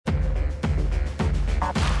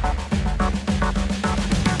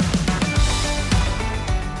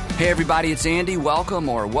Hey everybody, it's Andy.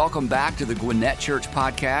 Welcome back to the Gwinnett Church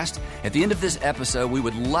Podcast. At the end of this episode, we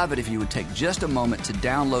would love it if you would take just a moment to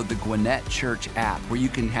download the Gwinnett Church app, where you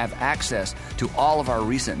can have access to all of our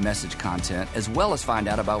recent message content, as well as find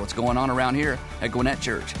out about what's going on around here at Gwinnett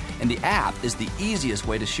Church. And the app is the easiest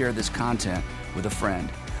way to share this content with a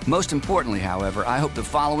friend. Most importantly, however, I hope the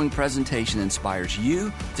following presentation inspires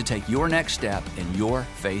you to take your next step in your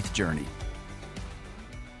faith journey.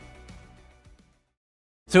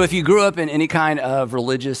 So if you grew up in any kind of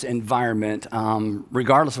religious environment,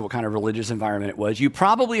 regardless of what kind of religious environment it was, you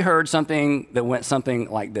probably heard something that went something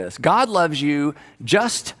like this. God loves you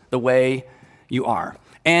just the way you are.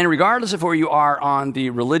 And regardless of where you are on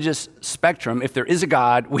the religious spectrum, if there is a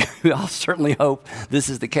God, we all certainly hope this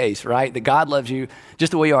is the case, right? That God loves you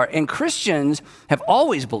just the way you are. And Christians have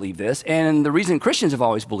always believed this. And the reason Christians have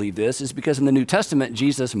always believed this is because in the New Testament,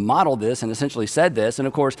 Jesus modeled this and essentially said this. And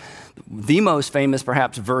of course, the most famous,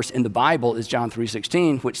 perhaps, verse in the Bible is John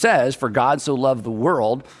 3:16, which says, "For God so loved the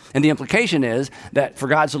world." And the implication is that for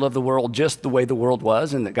God so loved the world just the way the world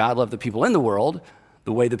was, and that God loved the people in the world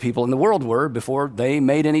the way the people in the world were before they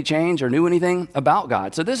made any change or knew anything about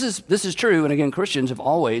God. So this is true, and again, Christians have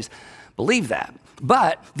always believed that.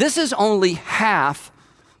 But this is only half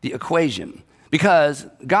the equation, because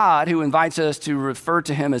God, who invites us to refer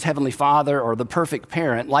to him as Heavenly Father or the perfect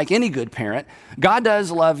parent, like any good parent, God does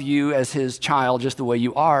love you as his child just the way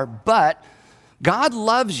you are, but God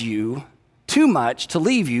loves you too much to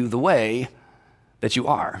leave you the way that you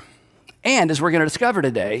are. And as we're going to discover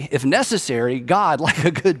today, if necessary, God, like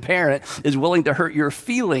a good parent, is willing to hurt your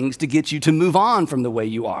feelings to get you to move on from the way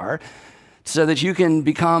you are so that you can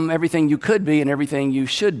become everything you could be and everything you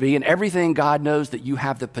should be and everything God knows that you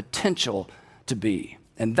have the potential to be.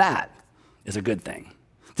 And that is a good thing.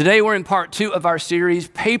 Today, we're in part 2 of our series,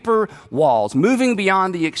 Paper Walls, moving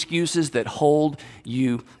beyond the excuses that hold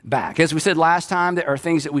you back. As we said last time, there are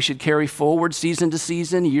things that we should carry forward season to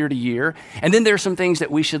season, year to year, and then there are some things that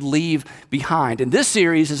we should leave behind. And this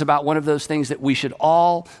series is about one of those things that we should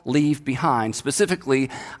all leave behind, specifically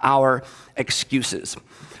our excuses.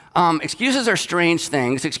 Excuses are strange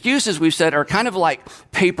things. Excuses, we've said, are kind of like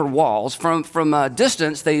paper walls. From a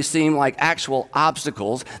distance, they seem like actual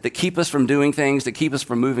obstacles that keep us from doing things, that keep us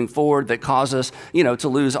from moving forward, that cause us, to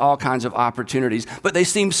lose all kinds of opportunities. But they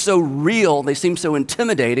seem so real, they seem so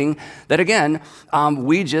intimidating that, again,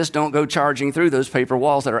 we just don't go charging through those paper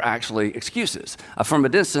walls that are actually excuses. From a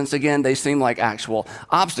distance, again, they seem like actual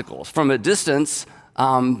obstacles. From a distance,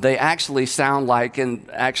 they actually sound like, and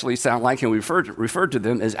we referred to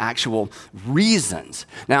them as actual reasons.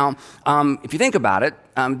 Now, if you think about it,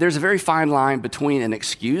 there's a very fine line between an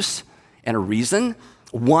excuse and a reason.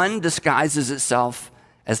 One disguises itself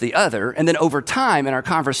as the other, and then over time in our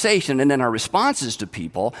conversation and in our responses to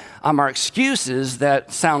people, our excuses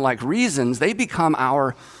that sound like reasons, they become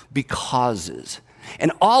our becauses.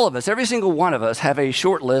 And all of us, every single one of us, have a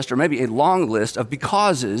short list or maybe a long list of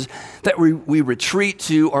becauses that we retreat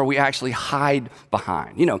to or we actually hide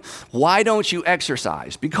behind. Why don't you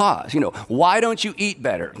exercise? Because. Why don't you eat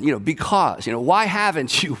better? Because. Why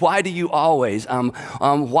haven't you? Why do you always?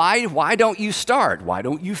 Why don't you start? Why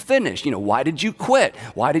don't you finish? Why did you quit?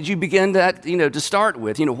 Why did you begin that, to start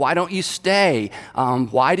with? Why don't you stay?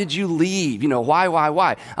 Why did you leave? Why?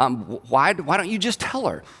 Why don't you just tell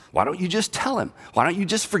her? Why don't you just tell him? Why don't you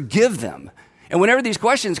just forgive them? And whenever these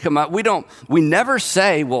questions come up, we never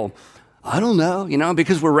say, well, I don't know,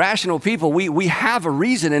 because we're rational people. We have a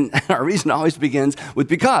reason, and our reason always begins with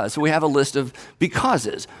because. So we have a list of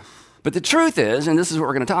becauses. But the truth is, and this is what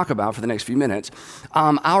we're going to talk about for the next few minutes,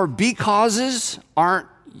 our becauses aren't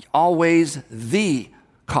always the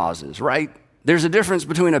causes, right? There's a difference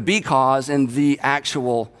between a because and the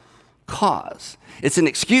actual cause. It's an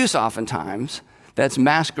excuse oftentimes that's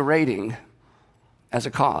masquerading as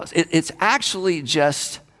a cause. It's actually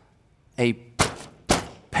just a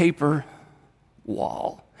paper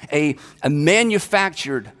wall, a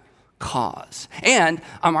manufactured cause. And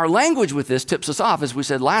our language with this tips us off, as we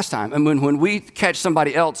said last time. And when we catch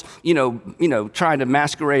somebody else, trying to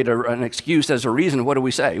masquerade an excuse as a reason, what do we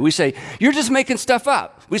say? We say, you're just making stuff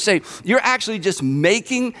up. We say, you're actually just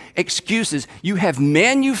making excuses. You have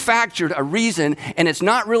manufactured a reason, and it's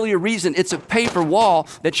not really a reason. It's a paper wall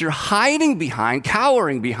that you're hiding behind,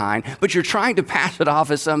 cowering behind, but you're trying to pass it off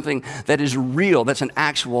as something that is real, that's an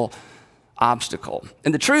actual obstacle.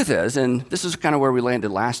 And the truth is, and this is kind of where we landed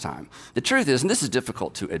last time, the truth is, and this is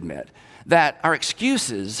difficult to admit, that our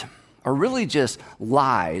excuses are really just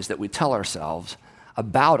lies that we tell ourselves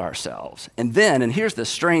about ourselves. And then, and here's the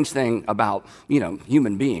strange thing about,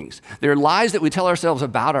 human beings, there are lies that we tell ourselves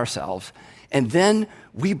about ourselves, and then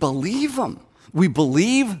we believe them. We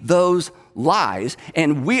believe those lies,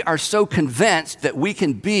 and we are so convinced that we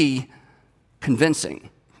can be convincing.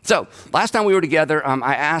 So last time we were together,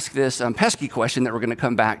 I asked this pesky question that we're going to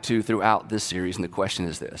come back to throughout this series, and the question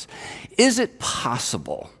is this. Is it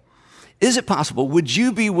possible, would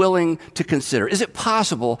you be willing to consider, is it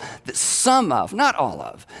possible that some of, not all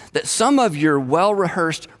of, that some of your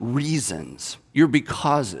well-rehearsed reasons, your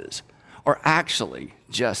becauses, are actually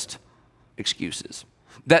just excuses?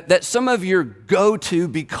 That some of your go-to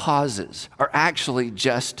becauses are actually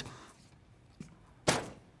just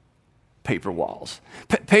paper walls.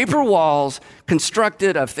 Paper walls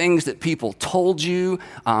constructed of things that people told you,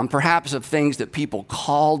 perhaps of things that people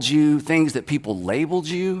called you, things that people labeled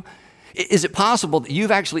you. Is it possible that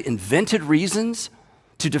you've actually invented reasons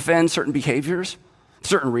to defend certain behaviors,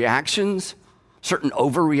 certain reactions, certain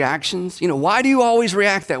overreactions? You know, why do you always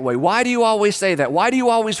react that way? Why do you always say that? Why do you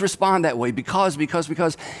always respond that way? Because.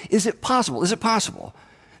 Is it possible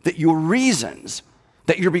that your reasons,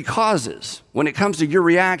 that your becauses, when it comes to your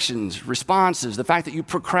reactions, responses, the fact that you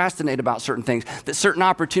procrastinate about certain things, that certain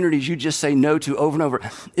opportunities you just say no to over and over,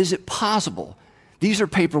 is it possible these are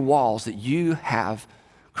paper walls that you have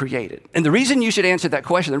created? And the reason you should answer that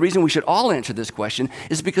question, the reason we should all answer this question,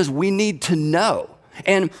 is because we need to know.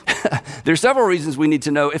 And there's several reasons we need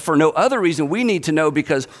to know. If for no other reason, we need to know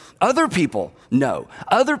because other people know.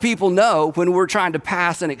 Other people know when we're trying to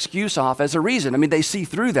pass an excuse off as a reason. I mean, they see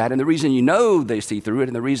through that, and the reason you know they see through it,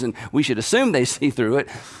 and the reason we should assume they see through it,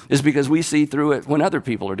 is because we see through it when other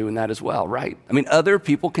people are doing that as well, right? I mean, other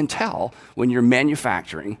people can tell when you're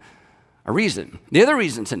manufacturing a reason. The other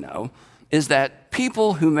reason to know is that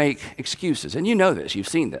people who make excuses, and you know this, you've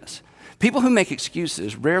seen this, people who make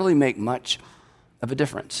excuses rarely make much of a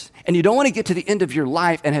difference. And you don't want to get to the end of your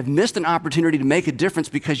life and have missed an opportunity to make a difference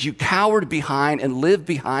because you cowered behind and lived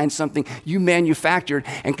behind something you manufactured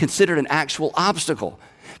and considered an actual obstacle.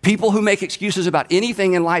 People who make excuses about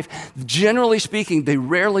anything in life, generally speaking, they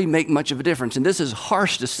rarely make much of a difference. And this is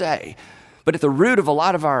harsh to say, but at the root of a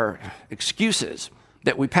lot of our excuses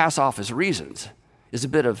that we pass off as reasons is a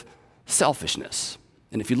bit of selfishness.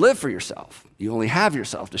 And if you live for yourself, you only have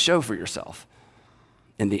yourself to show for yourself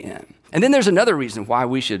in the end. And then there's another reason why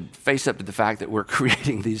we should face up to the fact that we're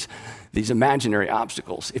creating these imaginary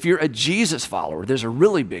obstacles. If you're a Jesus follower, there's a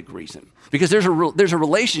really big reason. Because there's a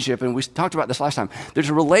relationship, and we talked about this last time, there's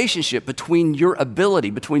a relationship between your ability,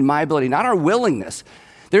 between my ability, not our willingness.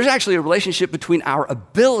 There's actually a relationship between our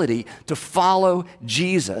ability to follow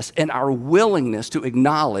Jesus and our willingness to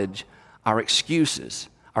acknowledge our excuses,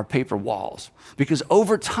 our paper walls. Because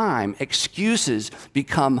over time, excuses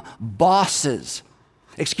become bosses.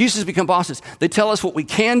 Excuses become bosses. They tell us what we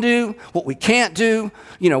can do, what we can't do,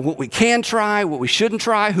 what we can try, what we shouldn't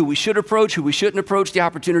try, who we should approach, who we shouldn't approach, the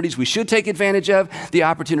opportunities we should take advantage of, the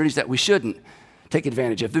opportunities that we shouldn't take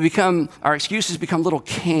advantage of. Our excuses become little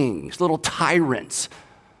kings, little tyrants,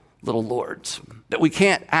 little lords, that we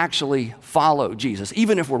can't actually follow Jesus,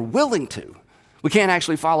 even if we're willing to. We can't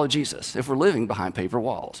actually follow Jesus if we're living behind paper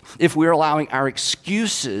walls, if we're allowing our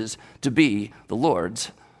excuses to be the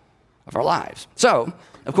lords of our lives. So,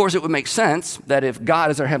 of course, it would make sense that if God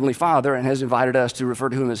is our Heavenly Father and has invited us to refer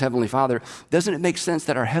to Him as Heavenly Father, doesn't it make sense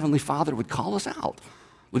that our Heavenly Father would call us out,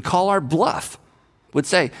 would call our bluff, would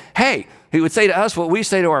say, hey, He would say to us what we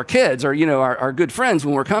say to our kids or, our good friends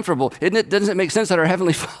when we're comfortable. Doesn't it make sense that our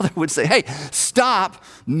Heavenly Father would say, hey, stop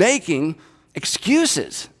making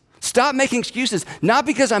excuses. Stop making excuses, not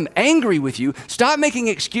because I'm angry with you. Stop making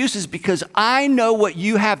excuses because I know what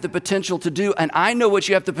you have the potential to do, and I know what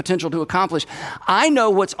you have the potential to accomplish. I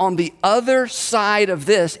know what's on the other side of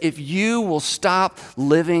this if you will stop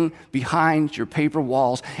living behind your paper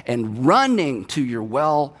walls and running to your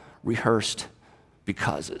well-rehearsed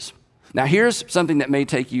becauses. Now, here's something that may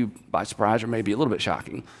take you by surprise or maybe a little bit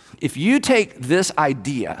shocking. If you take this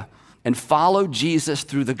idea and follow Jesus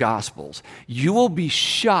through the Gospels, you will be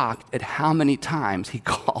shocked at how many times He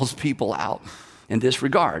calls people out in this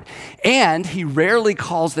regard. And He rarely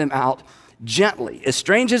calls them out gently. As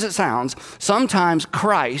strange as it sounds, sometimes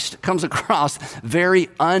Christ comes across very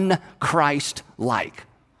un-Christ-like.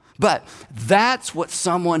 But that's what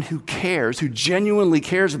someone who cares, who genuinely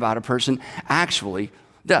cares about a person, actually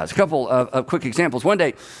does. A couple of quick examples. One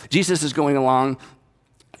day, Jesus is going along,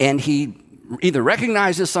 and He either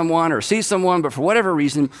recognizes someone or sees someone, but for whatever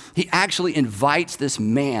reason, he actually invites this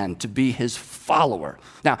man to be his follower.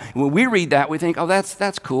 Now, when we read that, we think, oh,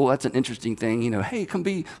 that's cool. That's an interesting thing. Hey, come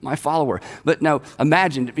be my follower. But no,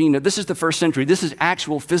 imagine, this is the first century. This is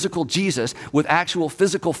actual physical Jesus with actual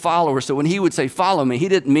physical followers. So when he would say, follow me, he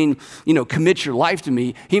didn't mean, commit your life to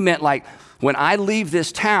me. He meant like, when I leave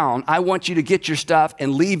this town, I want you to get your stuff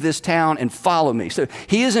and leave this town and follow me. So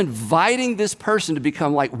he is inviting this person to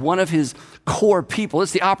become like one of his core people.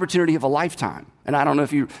 It's the opportunity of a lifetime. And I don't know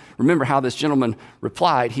if you remember how this gentleman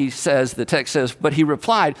replied. The text says, but he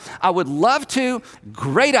replied, I would love to,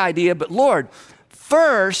 great idea, but Lord,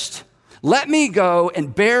 first, let me go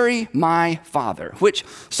and bury my father, which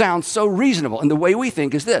sounds so reasonable. And the way we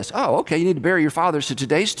think is this. Oh, okay, you need to bury your father. So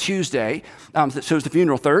today's Tuesday. So is the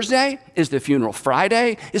funeral Thursday? Is the funeral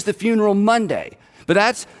Friday? Is the funeral Monday? But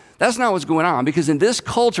that's not what's going on, because in this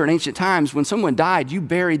culture in ancient times, when someone died, you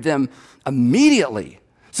buried them immediately.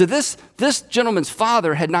 So this gentleman's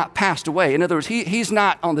father had not passed away. In other words, he's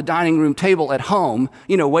not on the dining room table at home,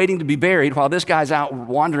 waiting to be buried while this guy's out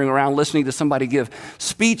wandering around listening to somebody give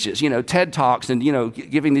speeches, TED Talks and,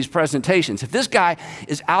 giving these presentations. If this guy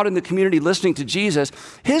is out in the community listening to Jesus,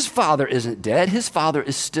 his father isn't dead. His father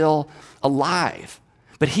is still alive.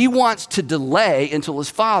 But he wants to delay until his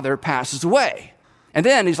father passes away. And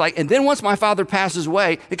then he's like, and then once my father passes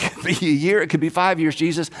away, it could be a year, it could be 5 years,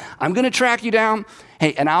 Jesus, I'm going to track you down,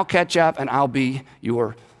 hey, and I'll catch up and I'll be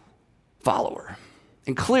your follower.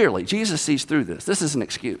 And clearly, Jesus sees through this. This is an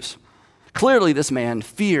excuse. Clearly, this man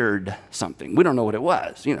feared something. We don't know what it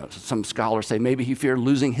was. Some scholars say maybe he feared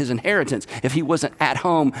losing his inheritance. If he wasn't at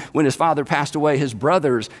home when his father passed away, his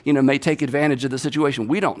brothers, may take advantage of the situation.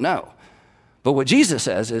 We don't know. But what Jesus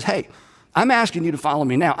says is, hey, I'm asking you to follow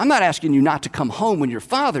me now. I'm not asking you not to come home when your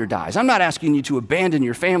father dies. I'm not asking you to abandon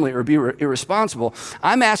your family or be irresponsible.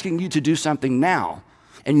 I'm asking you to do something now.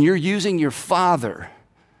 And you're using your father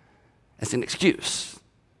as an excuse,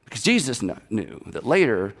 because Jesus knew that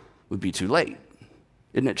later would be too late.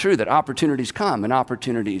 Isn't it true that opportunities come and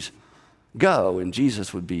opportunities go, and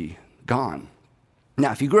Jesus would be gone?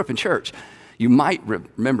 Now, if you grew up in church, you might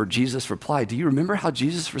remember Jesus' reply. Do you remember how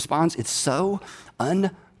Jesus responds? It's so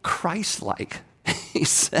Christ-like. He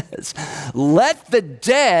says, let the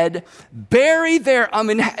dead bury their,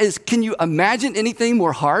 can you imagine anything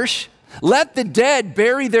more harsh? Let the dead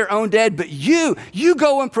bury their own dead, but you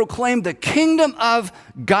go and proclaim the kingdom of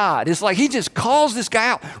God. It's like he just calls this guy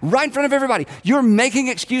out right in front of everybody. You're making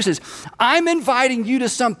excuses. I'm inviting you to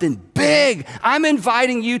something big. I'm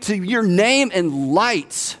inviting you to your name and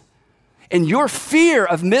lights. And your fear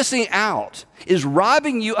of missing out is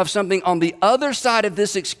robbing you of something on the other side of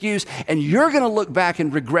this excuse, and you're going to look back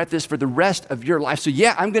and regret this for the rest of your life. So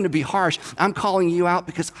yeah, I'm going to be harsh. I'm calling you out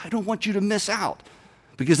because I don't want you to miss out,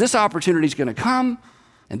 because this opportunity is going to come,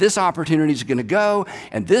 and this opportunity is going to go,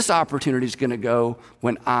 and this opportunity is going to go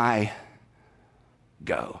when I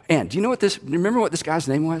go. And do you remember what this guy's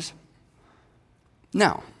name was?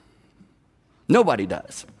 No. Nobody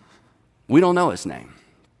does. We don't know his name.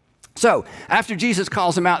 So after Jesus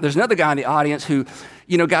calls him out, there's another guy in the audience who,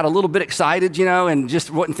 got a little bit excited, and just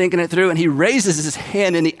wasn't thinking it through. And he raises his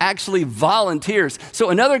hand and he actually volunteers. So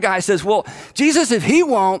another guy says, well, Jesus, if he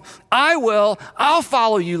won't, I will. I'll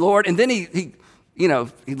follow you, Lord. And then he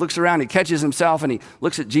looks around, he catches himself and he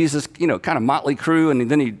looks at Jesus, kind of motley crew. And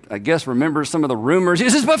then he, I guess, remembers some of the rumors. He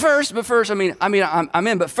says, but first, I'm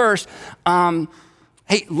in, but first,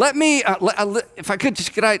 hey, let me, if I could,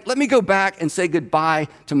 let me go back and say goodbye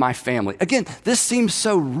to my family. Again, this seems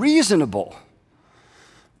so reasonable.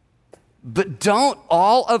 But don't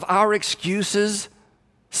all of our excuses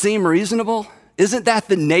seem reasonable? Isn't that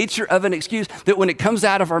the nature of an excuse? That when it comes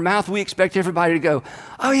out of our mouth, we expect everybody to go,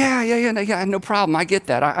 oh yeah, no problem. I get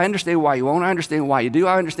that. I understand why you won't. I understand why you do.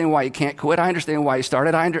 I understand why you can't quit. I understand why you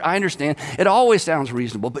started. I understand. It always sounds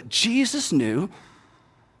reasonable. But Jesus knew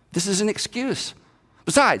this is an excuse.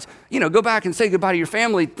 Besides, go back and say goodbye to your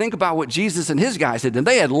family. Think about what Jesus and his guys did. And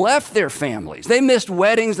they had left their families. They missed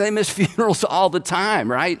weddings. They missed funerals all the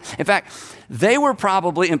time, right? In fact, they were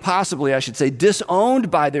probably, and possibly, I should say, disowned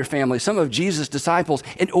by their families, some of Jesus' disciples,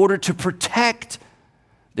 in order to protect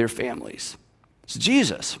their families. So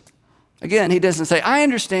Jesus, again, he doesn't say, I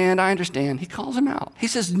understand. He calls them out. He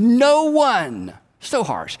says, no one. So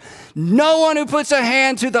harsh. No one who puts a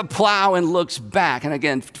hand to the plow and looks back. And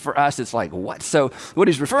again, for us, it's like, what? So what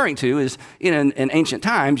he's referring to is in ancient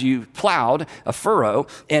times, you plowed a furrow.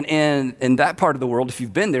 And in that part of the world, if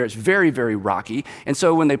you've been there, it's very, very rocky. And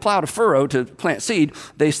so when they plowed a furrow to plant seed,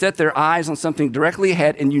 they set their eyes on something directly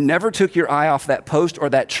ahead, and you never took your eye off that post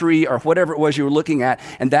or that tree or whatever it was you were looking at.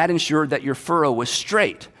 And that ensured that your furrow was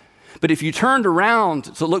straight. But if you turned around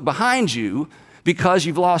to look behind you because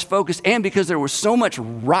you've lost focus and because there was so much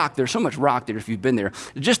rock, there's so much rock there if you've been there,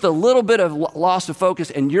 just a little bit of loss of focus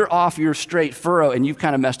and you're off your straight furrow and you've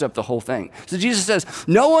kind of messed up the whole thing. So Jesus says,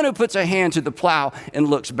 no one who puts a hand to the plow and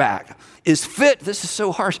looks back is fit, this is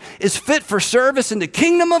so harsh, is fit for service in the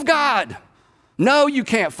kingdom of God. No, you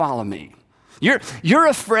can't follow me. You're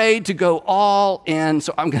afraid to go all in,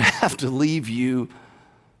 so I'm going to have to leave you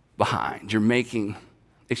behind. You're making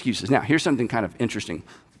excuses. Now, here's something kind of interesting.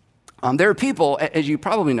 There are people, as you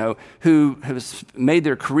probably know, who have made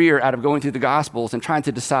their career out of going through the Gospels and trying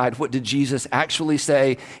to decide what did Jesus actually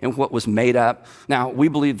say and what was made up. Now, we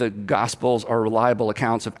believe the Gospels are reliable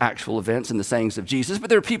accounts of actual events and the sayings of Jesus, but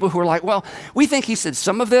there are people who are like, well, we think he said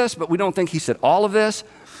some of this, but we don't think he said all of this.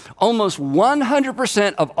 Almost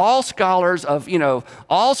 100% of all scholars of,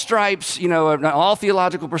 all stripes, all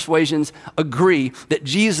theological persuasions agree that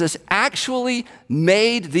Jesus actually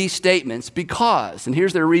made these statements because, and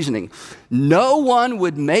here's their reasoning, no one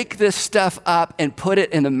would make this stuff up and put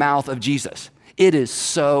it in the mouth of Jesus. It is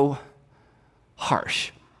so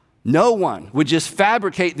harsh. No one would just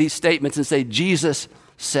fabricate these statements and say, Jesus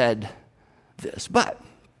said this. But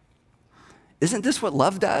isn't this what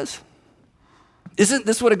love does? Isn't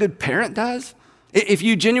this what a good parent does? If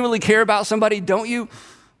you genuinely care about somebody, don't you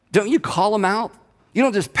call them out? You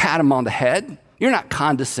don't just pat them on the head. You're not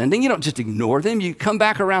condescending. You don't just ignore them. You come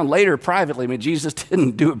back around later privately. I mean, Jesus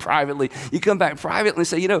didn't do it privately. You come back privately and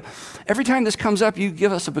say, every time this comes up, you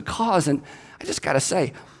give us a because. And I just got to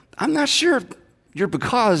say, I'm not sure your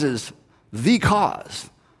because is the cause.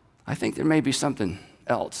 I think there may be something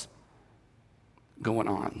else going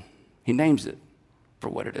on. He names it for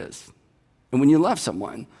what it is. And when you love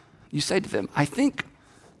someone, you say to them, I think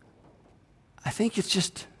it's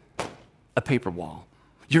just a paper wall.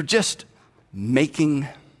 You're just making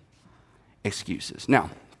excuses. Now,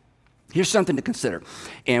 here's something to consider.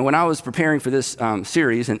 And when I was preparing for this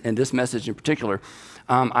series and this message in particular,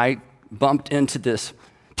 I bumped into this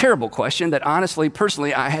terrible question that honestly,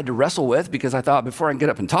 personally, I had to wrestle with because I thought before I can get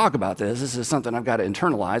up and talk about this is something I've got to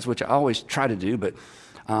internalize, which I always try to do, but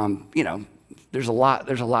there's a lot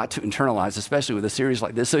to internalize, especially with a series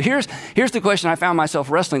like this. So here's the question I found myself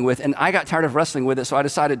wrestling with, and I got tired of wrestling with it, so I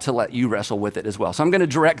decided to let you wrestle with it as well. So I'm going to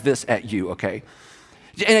direct this at you, okay?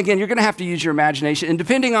 And again, you're going to have to use your imagination, and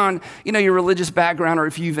depending on your religious background, or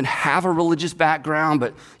if you even have a religious background,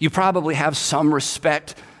 but you probably have some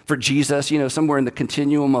respect for Jesus, somewhere in the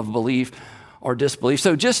continuum of belief or disbelief.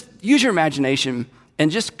 So just use your imagination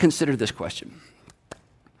and just consider this question.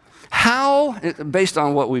 How, based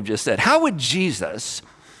on what we've just said, how would Jesus,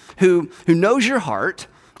 who knows your heart,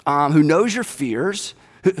 who knows your fears,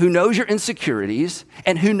 who knows your insecurities,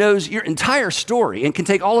 and who knows your entire story and can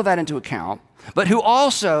take all of that into account, but who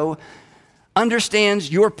also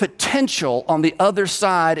understands your potential on the other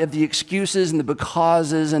side of the excuses and the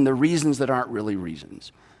becauses and the reasons that aren't really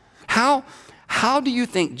reasons? How do you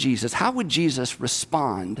think Jesus, how would Jesus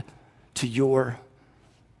respond to your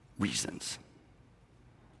reasons?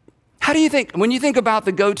 How do you think, when you think about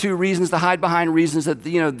the go-to reasons, the hide-behind reasons, that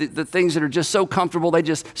the things that are just so comfortable,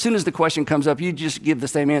 as soon as the question comes up, you just give the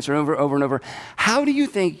same answer over and over. How do you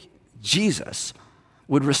think Jesus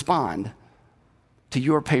would respond to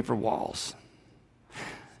your paper walls?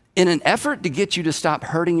 In an effort to get you to stop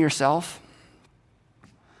hurting yourself,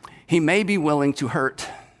 he may be willing to hurt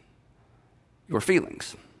your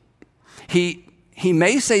feelings. He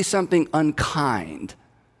may say something unkind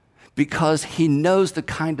because he knows the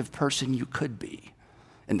kind of person you could be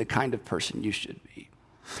and the kind of person you should be.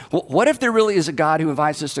 Well, what if there really is a God who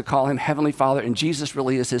invites us to call him Heavenly Father and Jesus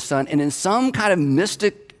really is his son, and in some kind of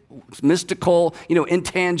mystical,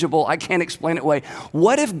 intangible, I can't explain it way,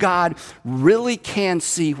 what if God really can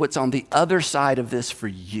see what's on the other side of this for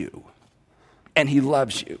you and he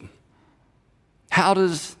loves you? How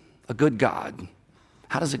does a good God,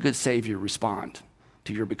 how does a good Savior respond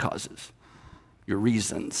to your becauses, your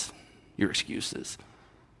reasons, your excuses,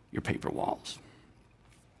 your paper walls?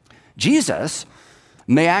 Jesus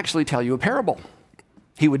may actually tell you a parable.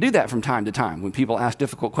 He would do that from time to time when people ask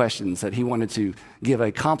difficult questions that he wanted to give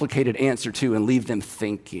a complicated answer to and leave them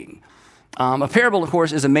thinking. A parable, of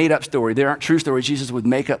course, is a made-up story. There aren't true stories. Jesus would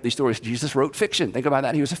make up these stories. Jesus wrote fiction. Think about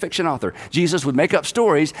that. He was a fiction author. Jesus would make up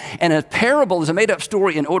stories, and a parable is a made-up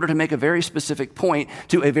story in order to make a very specific point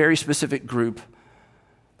to a very specific group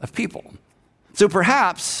of people. So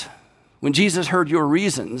perhaps when Jesus heard your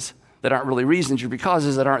reasons that aren't really reasons, your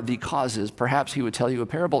becauses that aren't the causes, perhaps he would tell you a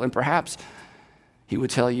parable, and perhaps he would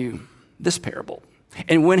tell you this parable.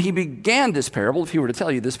 And when he began this parable, if he were to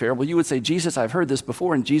tell you this parable, you would say, Jesus, I've heard this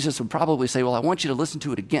before. And Jesus would probably say, well, I want you to listen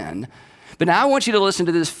to it again. But now I want you to listen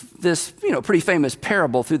to this pretty famous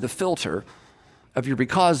parable through the filter of your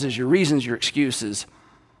becauses, your reasons, your excuses,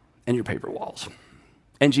 and your paper walls.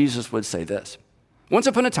 And Jesus would say this. Once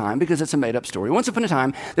upon a time, because it's a made-up story, once upon a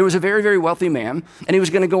time, there was a very, very wealthy man, and he was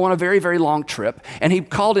going to go on a very, very long trip. And he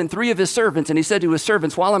called in 3 of his servants, and he said to his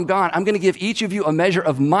servants, while I'm gone, I'm going to give each of you a measure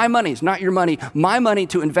of my money. It's not your money, my money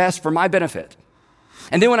to invest for my benefit.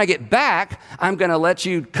 And then when I get back, I'm going to let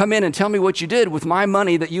you come in and tell me what you did with my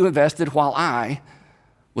money that you invested while I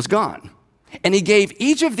was gone. And he gave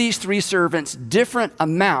each of these 3 servants different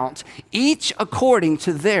amounts, each according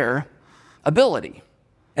to their ability.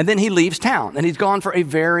 And then he leaves town, and he's gone for a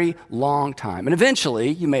very long time. And eventually,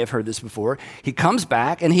 you may have heard this before, he comes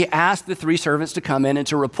back and he asks the 3 servants to come in and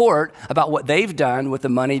to report about what they've done with the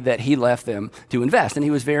money that he left them to invest. And he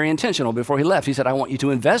was very intentional before he left. He said, I want you to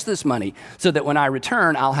invest this money so that when I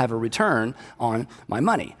return, I'll have a return on my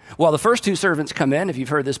money. Well, the first 2 servants come in. If you've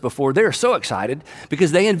heard this before, they're so excited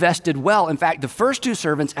because they invested well. In fact, the first 2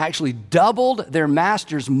 servants actually doubled their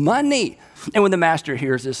master's money. And when the master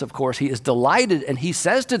hears this, of course, he is delighted, and he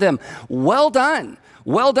says to them, well done,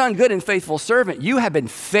 good and faithful servant. You have been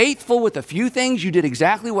faithful with a few things. You did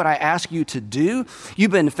exactly what I asked you to do. You've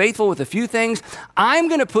been faithful with a few things. I'm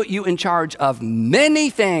going to put you in charge of many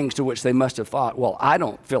things. To which they must have thought, well, I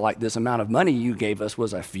don't feel like this amount of money you gave us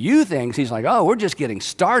was a few things. He's like, oh, we're just getting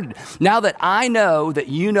started. Now that I know that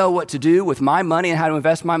you know what to do with my money and how to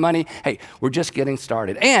invest my money, hey, we're just getting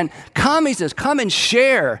started. And come, he says, come and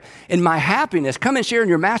share in my happiness. Come and share in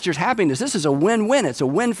your master's happiness. This is a win-win. It's a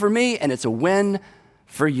win for me, and it's a win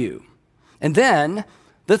for you. And then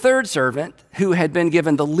the 3rd servant, who had been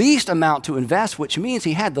given the least amount to invest, which means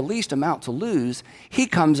he had the least amount to lose, he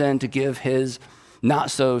comes in to give his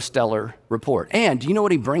not so stellar report. And do you know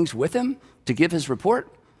what he brings with him to give his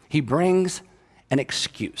report? He brings an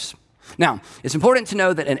excuse. Now, it's important to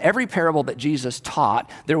know that in every parable that Jesus taught,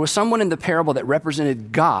 there was someone in the parable that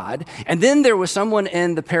represented God, and then there was someone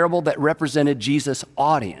in the parable that represented Jesus'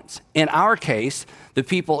 audience. In our case, the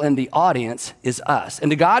people in the audience is us.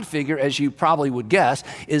 And the God figure, as you probably would guess,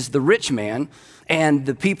 is the rich man, and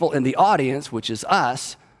the people in the audience, which is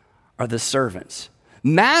us, are the servants.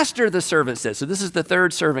 Master, the servant said, so this is the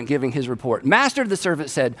 3rd servant giving his report. Master, the servant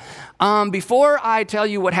said, before I tell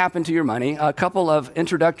you what happened to your money, a couple of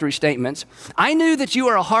introductory statements. I knew that you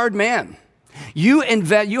are a hard man. You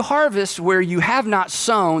harvest where you have not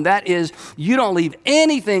sown. That is, you don't leave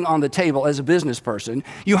anything on the table as a business person.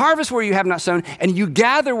 You harvest where you have not sown, and you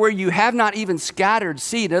gather where you have not even scattered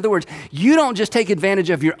seed. In other words, you don't just take advantage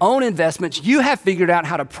of your own investments. You have figured out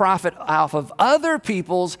how to profit off of other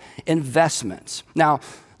people's investments. Now,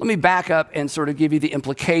 let me back up and sort of give you the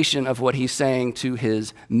implication of what he's saying to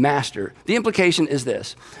his master. The implication is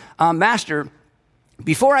this. Master,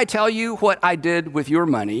 before I tell you what I did with your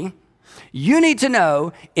money, you need to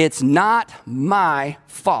know it's not my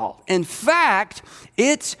fault. In fact,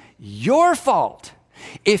 it's your fault.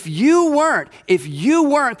 If you weren't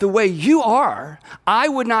the way you are, I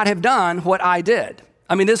would not have done what I did.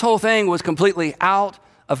 I mean, this whole thing was completely out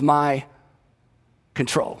of my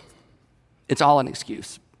control. It's all an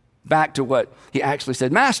excuse. Back to what he actually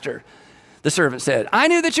said. Master, the servant said, I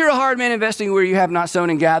knew that you're a hard man, investing where you have not sown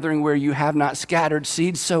and gathering where you have not scattered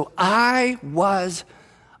seed, so I was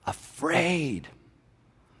afraid.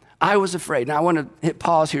 I was afraid. Now I want to hit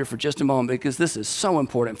pause here for just a moment because this is so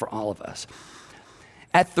important for all of us.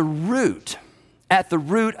 At the root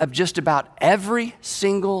of just about every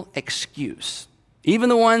single excuse, even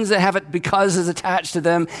the ones that have it because is attached to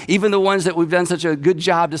them, even the ones that we've done such a good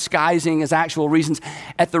job disguising as actual reasons,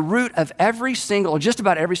 at the root of every single, or just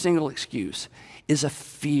about every single excuse is a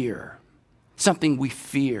fear, something we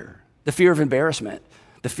fear. The fear of embarrassment,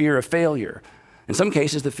 the fear of failure, in some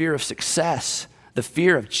cases, the fear of success, the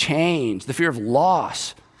fear of change, the fear of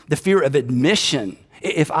loss, the fear of admission.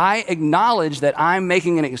 If I acknowledge that I'm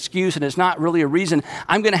making an excuse and it's not really a reason,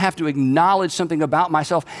 I'm going to have to acknowledge something about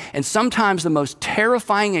myself. And sometimes the most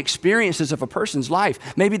terrifying experiences of a person's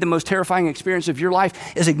life, maybe the most terrifying experience of your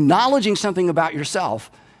life, is acknowledging something about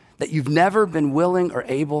yourself that you've never been willing or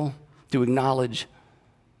able to acknowledge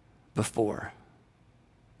before.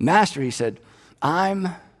 Master, he said, I'm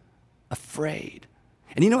afraid.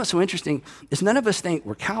 And you know what's so interesting is none of us think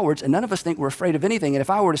we're cowards and none of us think we're afraid of anything. And if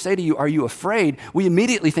I were to say to you, are you afraid? We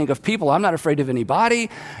immediately think of people. I'm not afraid of anybody.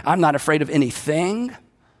 I'm not afraid of anything.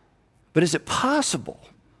 But is it possible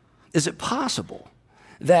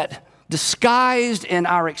that disguised in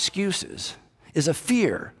our excuses is a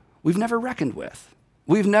fear we've never reckoned with,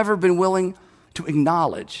 we've never been willing to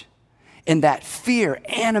acknowledge? And that fear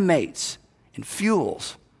animates and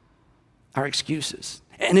fuels our excuses.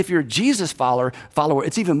 And if you're a Jesus follower,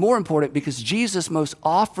 it's even more important because Jesus' most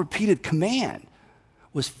oft-repeated command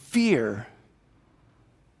was fear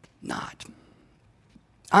not.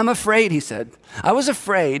 I'm afraid, he said. I was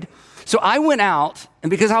afraid, so I went out, and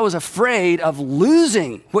because I was afraid of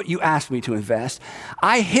losing what you asked me to invest,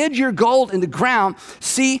 I hid your gold in the ground.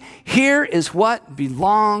 See, here is what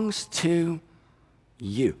belongs to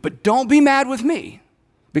you. But don't be mad with me,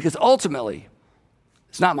 because ultimately,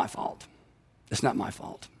 it's not my fault. It's not my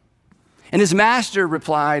fault. And his master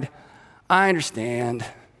replied, I understand.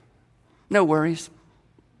 No worries.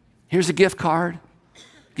 Here's a gift card.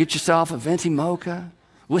 Get yourself a venti mocha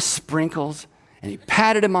with sprinkles. And he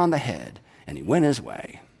patted him on the head, and he went his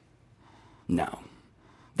way. No,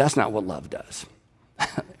 that's not what love does.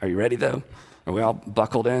 Are you ready, though? Are we all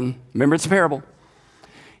buckled in? Remember, it's a parable.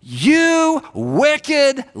 You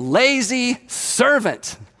wicked, lazy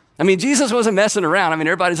servant. I mean, Jesus wasn't messing around. I mean,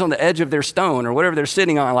 everybody's on the edge of their stone or whatever they're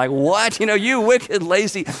sitting on. Like, what? You wicked,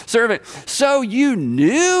 lazy servant. So you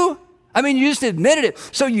knew? I mean, you just admitted it.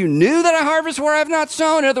 So you knew that I harvest where I've not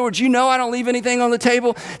sown? In other words, I don't leave anything on the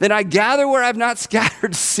table, that I gather where I've not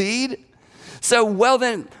scattered seed?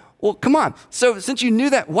 Well, come on. So since you knew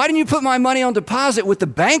that, why didn't you put my money on deposit with the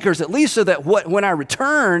bankers at least so that when I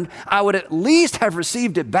returned, I would at least have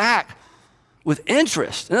received it back with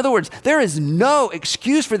interest? In other words, there is no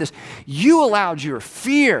excuse for this. You allowed your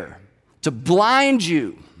fear to blind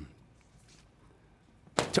you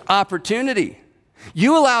to opportunity.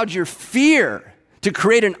 You allowed your fear to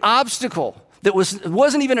create an obstacle that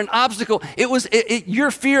wasn't even an obstacle.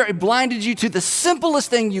 Your fear blinded you to the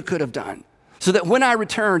simplest thing you could have done, so that when I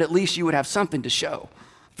returned, at least you would have something to show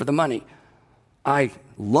for the money I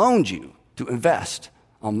loaned you to invest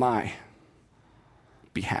on my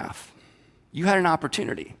behalf. You had an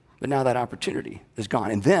opportunity, but now that opportunity is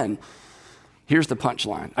gone. And then, here's the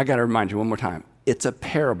punchline. I got to remind you one more time. It's a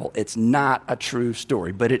parable. It's not a true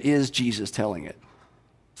story, but it is Jesus telling it.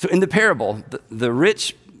 So in the parable, the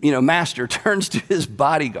rich, master turns to his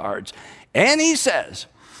bodyguards and he says,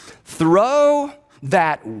 throw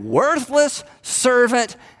that worthless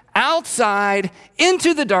servant outside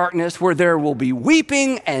into the darkness where there will be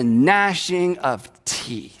weeping and gnashing of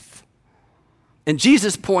teeth. And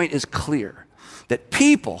Jesus' point is clear, that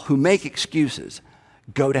people who make excuses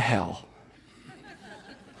go to hell.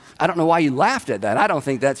 I don't know why you laughed at that. I don't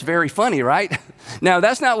think that's very funny, right? Now,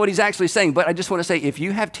 that's not what he's actually saying, but I just want to say, if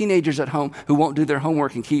you have teenagers at home who won't do their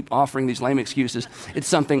homework and keep offering these lame excuses, it's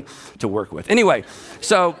something to work with. Anyway,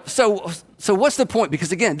 so what's the point?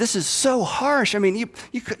 Because again, this is so harsh. I mean, you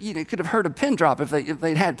could have heard a pin drop if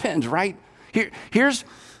they'd had pins, right?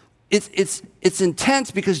 It's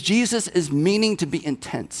intense because Jesus is meaning to be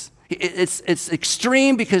intense. It's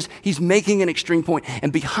extreme because he's making an extreme point.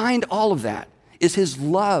 And behind all of that is his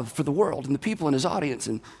love for the world and the people in his audience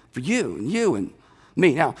and for you and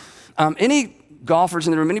me. Now, any golfers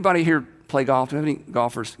in the room, anybody here play golf? Do we have any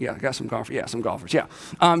golfers? Yeah, I got some golfers. Yeah, some golfers, yeah.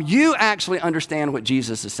 You actually understand what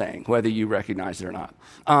Jesus is saying, whether you recognize it or not.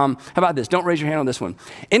 How about this? Don't raise your hand on this one.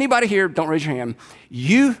 Anybody here, don't raise your hand.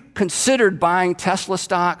 You considered buying Tesla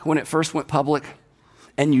stock when it first went public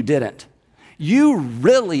and you didn't. You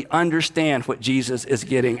really understand what Jesus is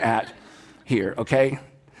getting at here, okay?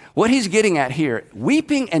 What he's getting at here,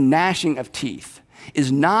 weeping and gnashing of teeth,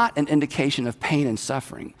 is not an indication of pain and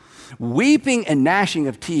suffering. Weeping and gnashing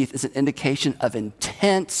of teeth is an indication of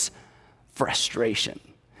intense frustration,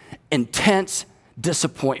 intense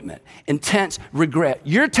disappointment, intense regret.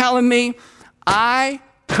 You're telling me I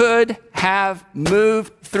could have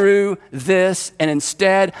moved through this, and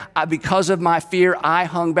instead, because of my fear, I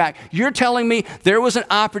hung back. You're telling me there was an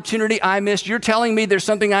opportunity I missed. You're telling me there's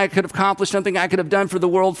something I could have accomplished, something I could have done for the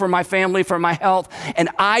world, for my family, for my health, and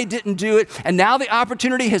I didn't do it. And now the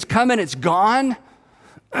opportunity has come and it's gone.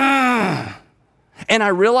 And I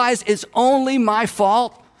realize it's only my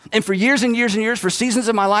fault. And for years and years and years, for seasons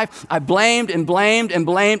of my life, I blamed and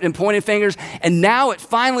pointed fingers. And now it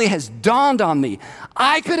finally has dawned on me.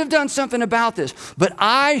 I could have done something about this, but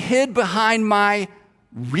I hid behind my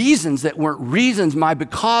reasons that weren't reasons, my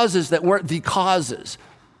becauses that weren't the causes.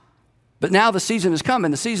 But now the season has come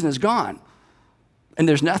and the season is gone. And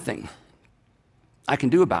there's nothing I can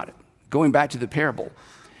do about it. Going back to the parable.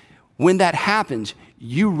 When that happens,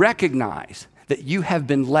 you recognize that you have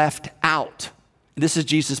been left out. This is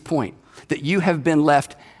Jesus' point, that you have been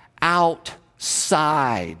left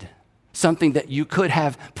outside something that you could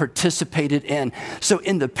have participated in. So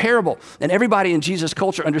in the parable, and everybody in Jesus'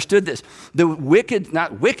 culture understood this, the wicked,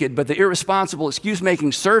 not wicked, but the irresponsible,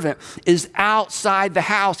 excuse-making servant is outside the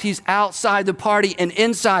house. He's outside the party, and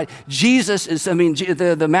inside,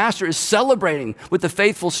 the master is celebrating with the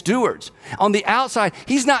faithful stewards. On the outside,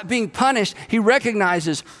 he's not being punished. He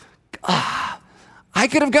recognizes, I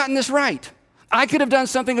could have gotten this right. I could have done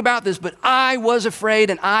something about this, but I was afraid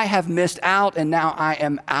and I have missed out, and now I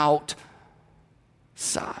am outside.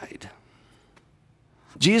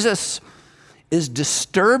 Jesus is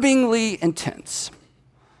disturbingly intense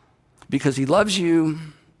because he loves you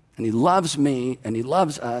and he loves me and he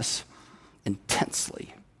loves us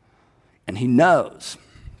intensely. And he knows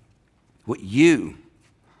what you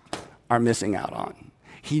are missing out on.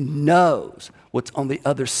 He knows what's on the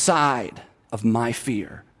other side of my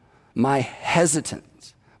fear, my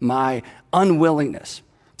hesitance, my unwillingness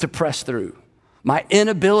to press through, my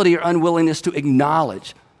inability or unwillingness to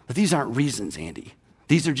acknowledge that these aren't reasons, Andy.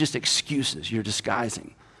 These are just excuses you're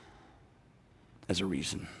disguising as a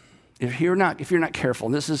reason. If you're not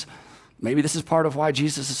careful, and maybe this is part of why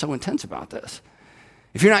Jesus is so intense about this.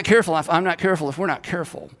 If you're not careful, if I'm not careful, if we're not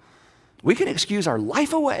careful, we can excuse our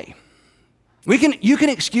life away. You can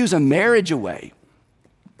excuse a marriage away.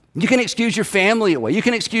 You can excuse your family away. You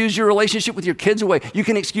can excuse your relationship with your kids away. You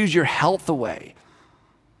can excuse your health away.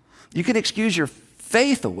 You can excuse your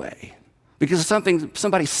faith away because of something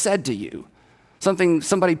somebody said to you, something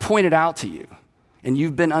somebody pointed out to you, and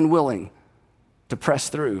you've been unwilling to press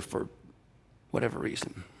through for whatever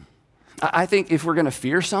reason. I think if we're going to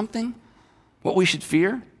fear something, what we should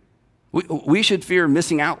fear, we should fear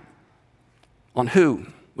missing out on who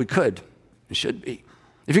we could and should be.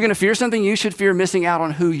 If you're going to fear something, you should fear missing out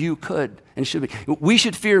on who you could and should be. We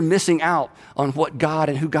should fear missing out on what God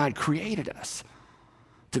and who God created us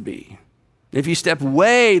to be. If you step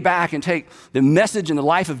way back and take the message and the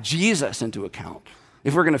life of Jesus into account,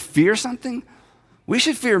 if we're going to fear something, we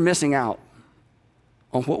should fear missing out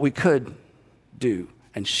on what we could do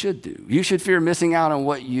and should do. You should fear missing out on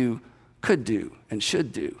what you could do and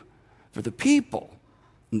should do for the people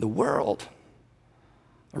in the world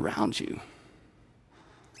around you.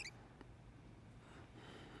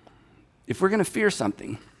 If we're going to fear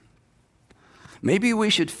something, maybe we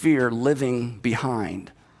should fear living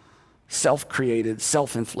behind self-created,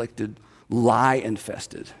 self-inflicted,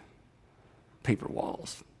 lie-infested paper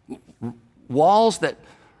walls. Walls that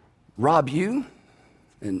rob you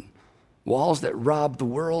and walls that rob the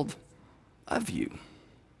world of you.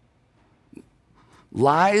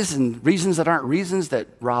 Lies and reasons that aren't reasons that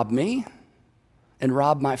rob me and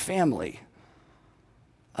rob my family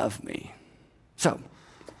of me. So,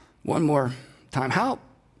 one more time, how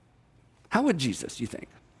would Jesus, you think,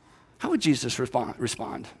 how would Jesus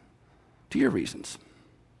respond to your reasons?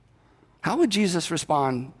 How would Jesus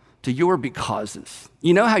respond to your becauses?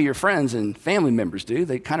 You know how your friends and family members do.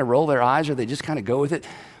 They kind of roll their eyes or they just kind of go with it.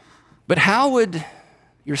 But how would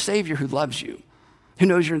your Savior who loves you, who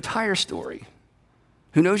knows your entire story,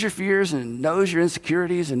 who knows your fears and knows your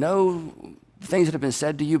insecurities and knows things that have been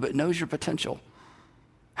said to you but knows your potential,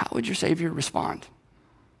 how would your Savior respond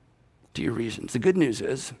to your reasons? The good news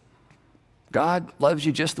is God loves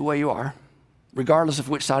you just the way you are, regardless of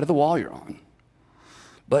which side of the wall you're on.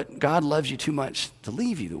 But God loves you too much to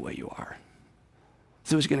leave you the way you are.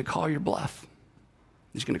 So he's going to call your bluff.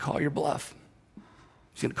 He's going to call your bluff.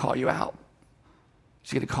 He's going to call you out.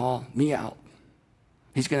 He's going to call me out.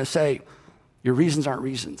 He's going to say, your reasons aren't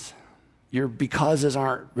reasons. Your becauses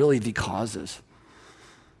aren't really the causes.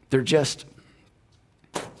 They're just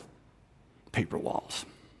paper walls.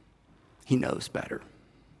 He knows better.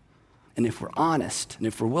 And if we're honest and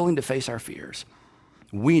if we're willing to face our fears,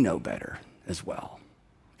 we know better as well.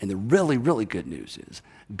 And the really, really good news is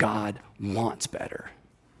God wants better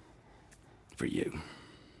for you.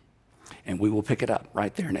 And we will pick it up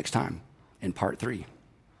right there next time in part 3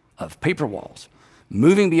 of Paper Walls,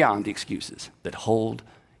 moving beyond the excuses that hold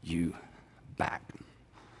you back.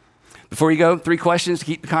 Before you go, 3 questions to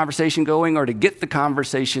keep the conversation going or to get the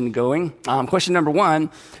conversation going. Question number 1,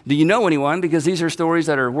 do you know anyone, because these are stories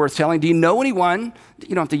that are worth telling, do you know anyone, you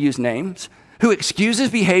don't have to use names, who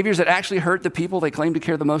excuses behaviors that actually hurt the people they claim to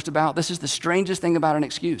care the most about? This is the strangest thing about an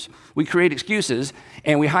excuse. We create excuses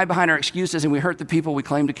and we hide behind our excuses and we hurt the people we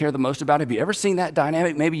claim to care the most about. Have you ever seen that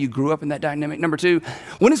dynamic? Maybe you grew up in that dynamic. Number 2,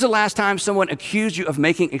 when is the last time someone accused you of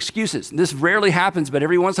making excuses? This rarely happens, but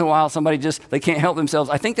every once in a while somebody they can't help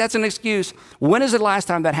themselves. I think that's an excuse. When is the last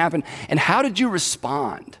time that happened? And how did you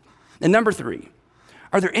respond? And number 3,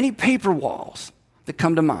 are there any paper walls that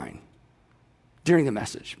come to mind during the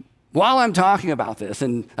message? While I'm talking about this,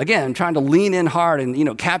 and again, trying to lean in hard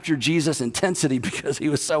and, capture Jesus' intensity because he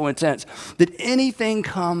was so intense, did anything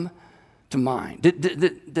come to mind?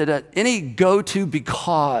 Did any go-to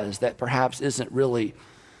because that perhaps isn't really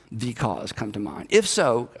the cause come to mind? If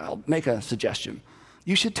so, I'll make a suggestion.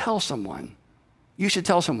 You should tell someone. You should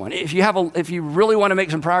tell someone. If you really want to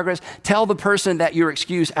make some progress, tell the person that your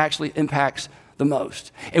excuse actually impacts the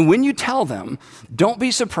most. And when you tell them, don't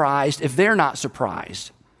be surprised if they're not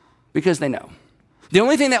surprised, because they know. The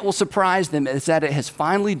only thing that will surprise them is that it has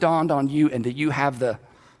finally dawned on you and that you have the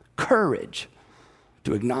courage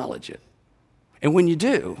to acknowledge it. And when you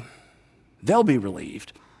do, they'll be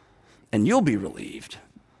relieved and you'll be relieved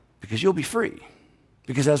because you'll be free.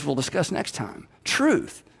 Because as we'll discuss next time,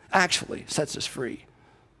 truth actually sets us free.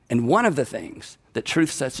 And one of the things that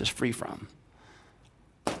truth sets us free from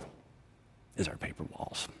is our paper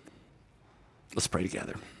walls. Let's pray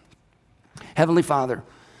together. Heavenly Father,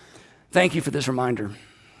 thank you for this reminder.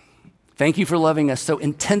 Thank you for loving us so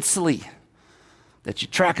intensely that you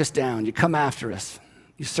track us down, you come after us,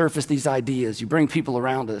 you surface these ideas, you bring people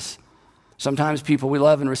around us. Sometimes people we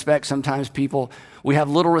love and respect, sometimes people we have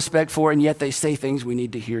little respect for, and yet they say things we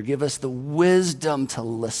need to hear. Give us the wisdom to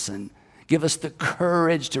listen. Give us the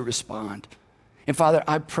courage to respond. And Father,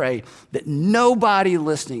 I pray that nobody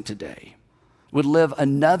listening today would live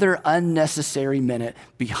another unnecessary minute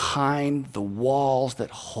behind the walls that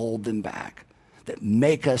hold them back, that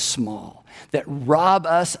make us small, that rob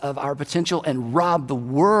us of our potential and rob the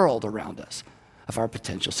world around us of our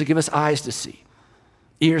potential. So give us eyes to see,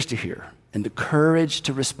 ears to hear, and the courage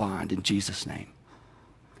to respond in Jesus' name.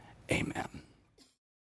 Amen.